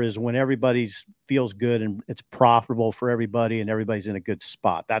number is when everybody feels good and it's profitable for everybody and everybody's in a good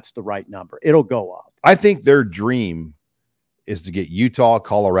spot. That's the right number. It'll go up. I think their dream is to get Utah,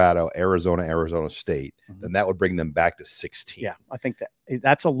 Colorado, Arizona State, then that would bring them back to 16. Yeah, I think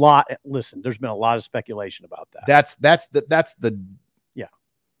that's a lot. Listen, there's been a lot of speculation about that.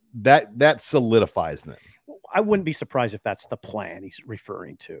 That solidifies them. I wouldn't be surprised if that's the plan he's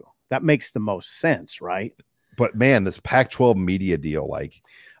referring to. That makes the most sense, right? But man, this Pac-12 media deal,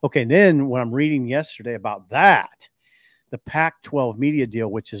 okay. And then when I'm reading yesterday about that, the Pac-12 media deal,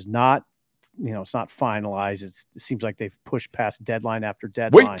 which is not, it's not finalized. It seems like they've pushed past deadline after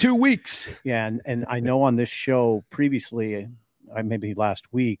deadline. Wait 2 weeks. Yeah. And I know on this show previously, maybe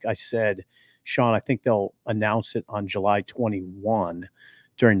last week, I said, Sean, I think they'll announce it on July 21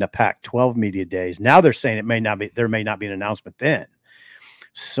 during the Pac-12 media days. Now they're saying there may not be an announcement then.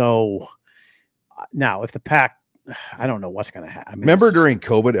 So now if the Pac, I don't know what's going to happen. Remember during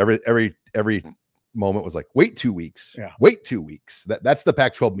COVID, every moment was like, wait 2 weeks. Yeah. Wait 2 weeks. That's the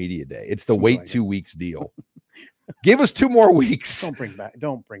Pac-12 media day. It's the wait 2 weeks deal. Give us 2 more weeks.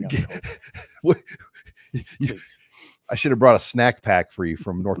 Don't bring up COVID. I should have brought a snack pack for you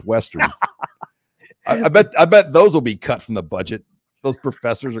from Northwestern. I bet those will be cut from the budget. Those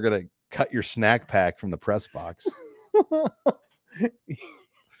professors are going to cut your snack pack from the press box.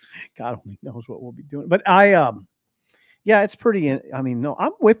 God only knows what we'll be doing. But Yeah, it's pretty. I mean, no,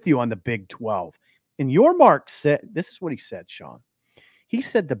 I'm with you on the Big 12. And your Mark said, this is what he said, Sean. He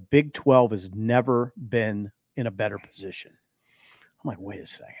said the Big 12 has never been in a better position. I'm like, wait a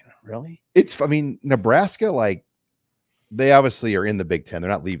second, really? I mean, Nebraska, like, they obviously are in the Big Ten.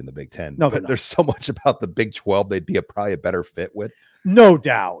 They're not leaving the Big Ten. No, but there's so much about the Big 12 they'd be probably a better fit with. No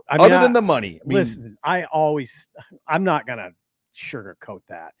doubt. I mean, other than the money. I mean, listen, I'm not going to sugarcoat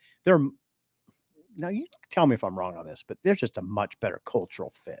that. Now you tell me if I'm wrong on this, but they're just a much better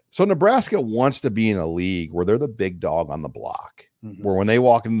cultural fit. So Nebraska wants to be in a league where they're the big dog on the block, where when they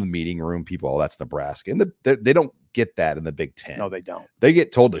walk into the meeting room, people, oh, that's Nebraska. And they don't get that in the Big Ten. No, they don't. They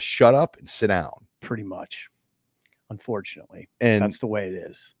get told to shut up and sit down. Pretty much, unfortunately. And that's the way it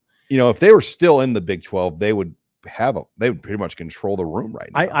is. You know, if they were still in the Big 12, they would pretty much control the room right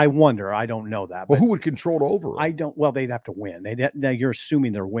now. I wonder. I don't know that. Well, who would control it over? I don't. Well, they'd have to win. Now you're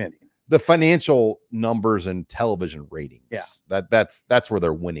assuming they're winning. The financial numbers and television ratings. Yeah. That's where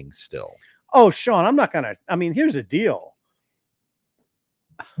they're winning still. Oh, Sean, I'm not going to. I mean, here's the deal.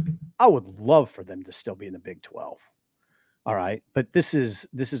 I would love for them to still be in the Big 12. All right. But this is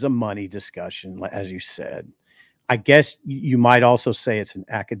a money discussion, as you said. I guess you might also say it's an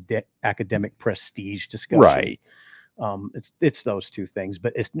academic prestige discussion. Right. It's those two things.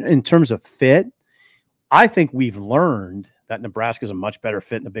 But in terms of fit, I think we've learned that Nebraska is a much better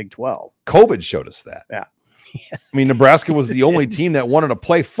fit in the Big 12. COVID showed us that. Yeah. I mean, Nebraska was the only team that wanted to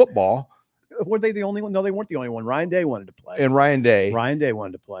play football. Were they the only one? No, they weren't the only one. Ryan Day wanted to play. And Ryan Day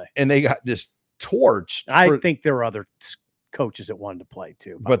wanted to play. And they got just torched. I think there were other coaches that wanted to play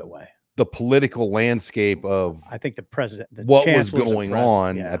too, by the way. The political landscape of I think the president, what was going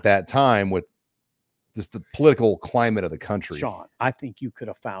on at that time with just the political climate of the country. Sean, I think you could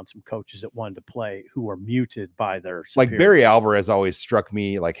have found some coaches that wanted to play who were muted by their superiors. Like Barry Alvarez always struck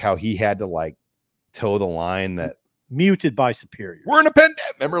me, like how he had to like toe the line that muted by superiors. We're in a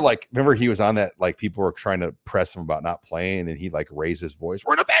pandemic. Remember he was on that, like people were trying to press him about not playing and he like raised his voice.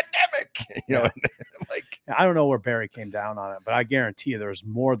 We're in a pandemic. You know, like I don't know where Barry came down on it, but I guarantee you there's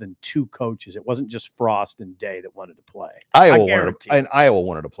more than two coaches. It wasn't just Frost and Day that wanted to play. Iowa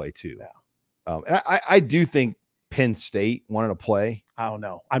wanted to play too. Yeah. And I do think Penn State wanted to play. I don't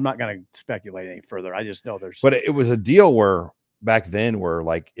know. I'm not going to speculate any further. I just know But it was a deal where back then where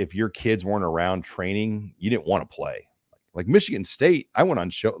like if your kids weren't around training, you didn't want to play. Like Michigan State, I went on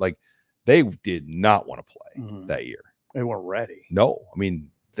show, like they did not want to play that year. They weren't ready. No. I mean,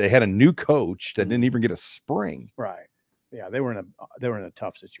 they had a new coach that didn't even get a spring. Right. Yeah, they were in a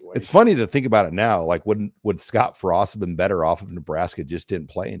tough situation. It's funny to think about it now. Like would Scott Frost have been better off if Nebraska just didn't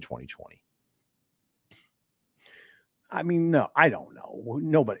play in 2020? I mean, no, I don't know.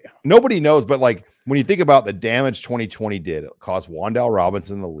 Nobody knows. But like when you think about the damage 2020 did, it caused Wan'Dale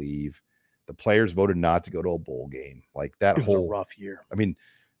Robinson to leave. The players voted not to go to a bowl game. Like that it was a rough year. I mean,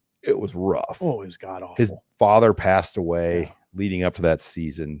 it was rough. Oh, it was god awful. His father passed away leading up to that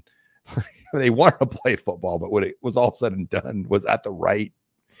season. They wanted to play football, but when it was all said and done, was that the right?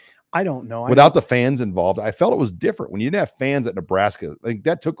 I don't know. Without the fans involved, I felt it was different. When you didn't have fans at Nebraska, like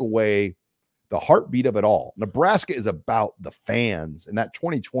that took away the heartbeat of it all. Nebraska is about the fans. And that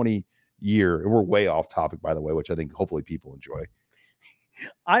 2020 year, we're way off topic, by the way, which I think hopefully people enjoy.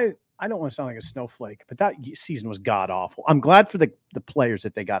 I don't want to sound like a snowflake, but that season was god awful. I'm glad for the players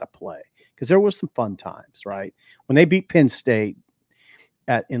that they got to play because there was some fun times, right? When they beat Penn State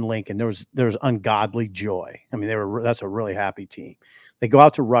in Lincoln, there was ungodly joy. I mean, that's a really happy team. They go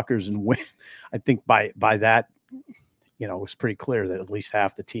out to Rutgers and win. I think by that, you know, it was pretty clear that at least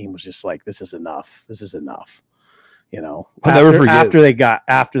half the team was just like, this is enough. This is enough. You know, after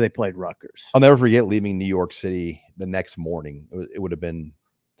they played Rutgers. I'll never forget leaving New York City the next morning. It would have been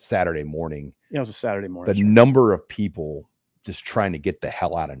Saturday morning. Yeah, it was a Saturday morning. The number of people just trying to get the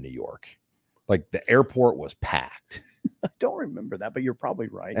hell out of New York. Like the airport was packed. I don't remember that, but you're probably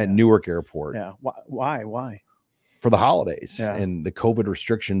right. At Newark Airport. Yeah. Why? For the holidays and the COVID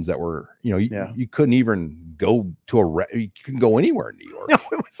restrictions that were, you know, you couldn't even go to you couldn't go anywhere in New York. No,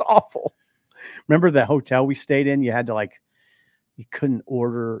 it was awful. Remember the hotel we stayed in? You had to you couldn't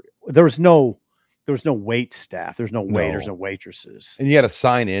order. There was no wait staff. There's no waiters and waitresses. And you had to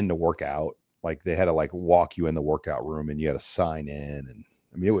sign in to work out. Like they had to walk you in the workout room and you had to sign in. And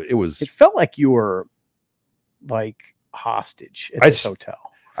I mean, it felt like you were like hostage at this hotel.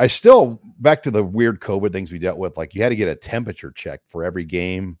 I still, back to the weird COVID things we dealt with, like you had to get a temperature check for every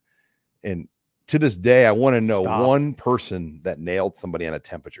game. And to this day, I want to know one person that nailed somebody on a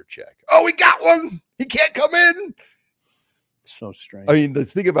temperature check. Oh, we got one. He can't come in. So strange. I mean,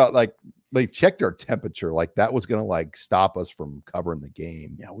 let's think about they checked our temperature. Like that was going to stop us from covering the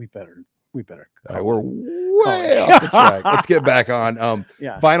game. Yeah, we better We better. All right, we're way off the track. Let's get back on.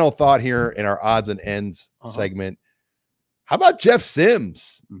 Final thought here in our odds and ends segment. How about Jeff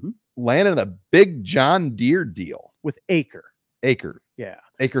Sims landing a big John Deere deal with Acre? Yeah.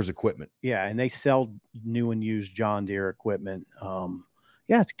 Acre's equipment. Yeah. And they sell new and used John Deere equipment.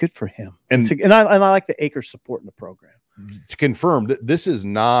 It's good for him. And I like the Acre supporting the program. To confirm that this is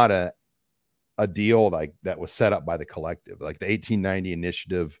not a deal like that was set up by the collective, like the 1890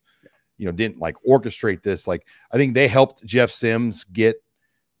 initiative, didn't like orchestrate this. Like, I think they helped Jeff Sims get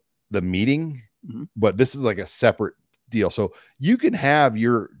the meeting, but this is like a separate deal. So you can have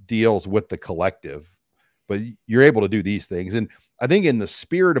your deals with the collective, but you're able to do these things. And I think in the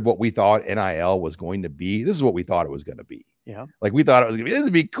spirit of what we thought NIL was going to be, this is what we thought it was going to be. Yeah. Like we thought it was going to be, this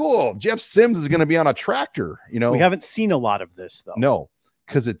would be cool. Jeff Sims is going to be on a tractor, We haven't seen a lot of this though. No,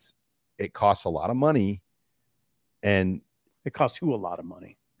 because it costs a lot of money, and it costs who a lot of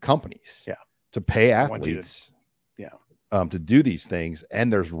money? Companies. Yeah. To pay athletes. To do these things.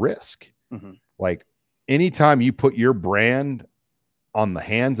 And there's risk. Like anytime you put your brand on the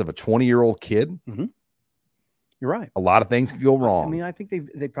hands of a 20-year-old kid, you're right. A lot of things can go wrong. I mean, I think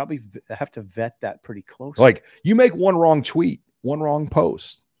they probably have to vet that pretty closely. Like you make one wrong tweet, one wrong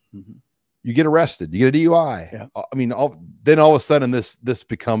post, you get arrested, you get a DUI. Yeah. I mean, then all of a sudden this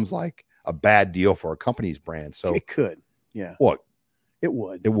becomes like a bad deal for a company's brand. So it could. Yeah. What? It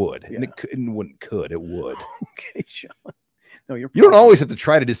would. It would. Yeah. And it could. It would. Okay, Sean. No, you don't always have to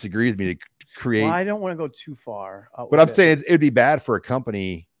try to disagree with me to create. Well, I don't want to go too far. But I'm saying it'd be bad for a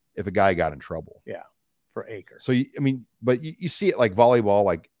company if a guy got in trouble. Yeah. For Acre. So, but you see it like volleyball,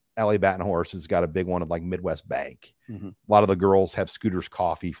 like Allie Baton Horse has got a big one of like Midwest Bank. A lot of the girls have Scooter's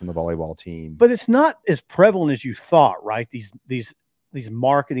Coffee from the volleyball team. But it's not as prevalent as you thought, right? These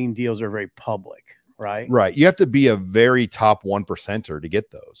marketing deals are very public, right? Right. You have to be a very top 1%er to get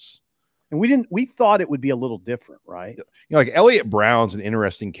those. And we thought it would be a little different, right? Like Elliott Brown's an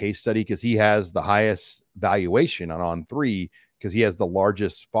interesting case study because he has the highest valuation on On3 because he has the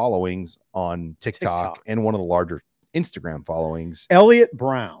largest followings on TikTok and one of the larger Instagram followings. Elliott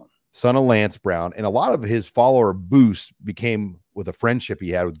Brown, son of Lance Brown. And a lot of his follower boost became with a friendship he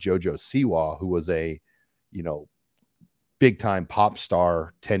had with JoJo Siwa, who was a, big time pop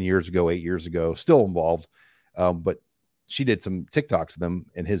star 10 years ago, 8 years ago, still involved. But she did some TikToks with them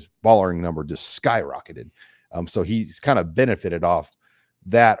and his following number just skyrocketed. So he's kind of benefited off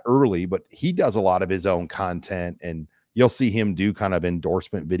that early, but he does a lot of his own content, and you'll see him do kind of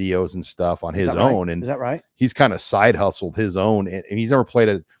endorsement videos and stuff on his own. Right? And is that right? He's kind of side hustled his own, and he's never played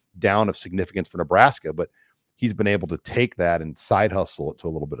a down of significance for Nebraska, but he's been able to take that and side hustle it to a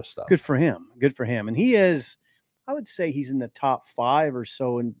little bit of stuff. Good for him. And he is, I would say he's in the top 5 or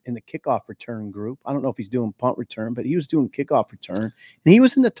so in the kickoff return group. I don't know if he's doing punt return, but he was doing kickoff return, and he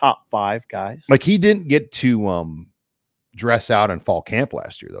was in the top 5 guys. Like he didn't get to dress out in fall camp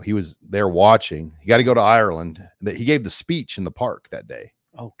last year, though. He was there watching. He got to go to Ireland. That he gave the speech in the park that day.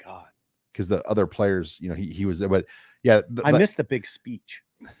 Oh God. Because the other players, he was there, but yeah, I missed the big speech.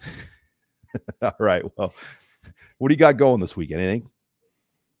 All right. Well, what do you got going this week? Anything?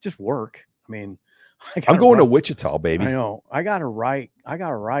 Just work. I mean, I'm going to Wichita, baby. I know. I gotta write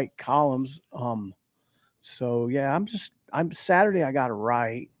columns. So yeah, I'm Saturday. I gotta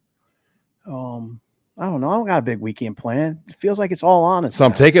write. I don't know. I don't got a big weekend plan. It feels like it's all on us. So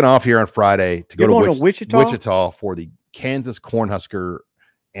I'm taking off here on Friday to go to Wichita for the Kansas Cornhusker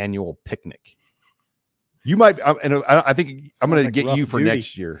annual picnic. You might, and I think I'm going to get you for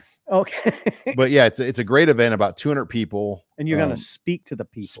next year. Okay. But yeah, it's a great event, about 200 people. And you're going to speak to the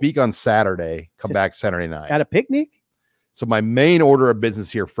people. Speak on Saturday, come back Saturday night. At a picnic? So my main order of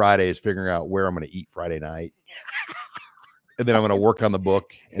business here Friday is figuring out where I'm going to eat Friday night. And then I'm going to work on the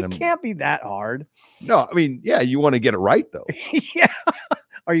book. And it can't be that hard. No, I mean, yeah, you want to get it right, though. Yeah.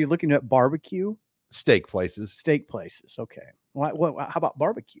 Are you looking at barbecue? Steak places. Okay. What? How about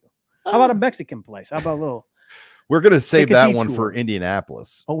barbecue? How about a Mexican place? How about a little? We're going to save that one for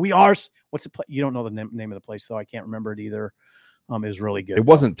Indianapolis. Oh, we are. What's the place? You don't know the name of the place, so I can't remember it either. It was really good. It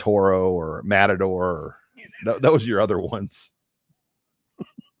wasn't Toro or Matador. That was your other ones.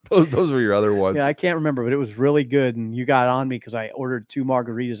 Those were your other ones. Yeah, I can't remember, but it was really good. And you got on me because I ordered 2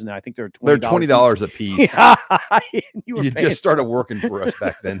 margaritas, and I think they're $20. They're $20 a piece. Yeah, you just started working for us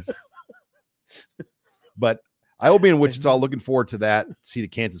back then. But I will be in Wichita. Looking forward to that. See the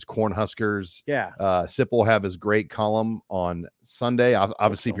Kansas Cornhuskers. Yeah. Sipple will have his great column on Sunday.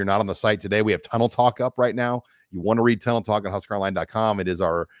 Obviously, if you're not on the site today, we have Tunnel Talk up right now. You want to read Tunnel Talk on HuskerOnline.com. It is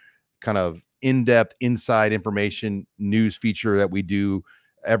our kind of in-depth, inside information news feature that we do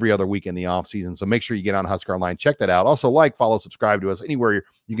every other week in the off season. So make sure you get on Husker Online, check that out. Also like, follow, subscribe to us anywhere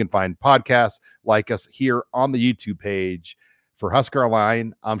you can find podcasts, like us here on the YouTube page. For Husker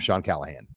Online, I'm Sean Callahan.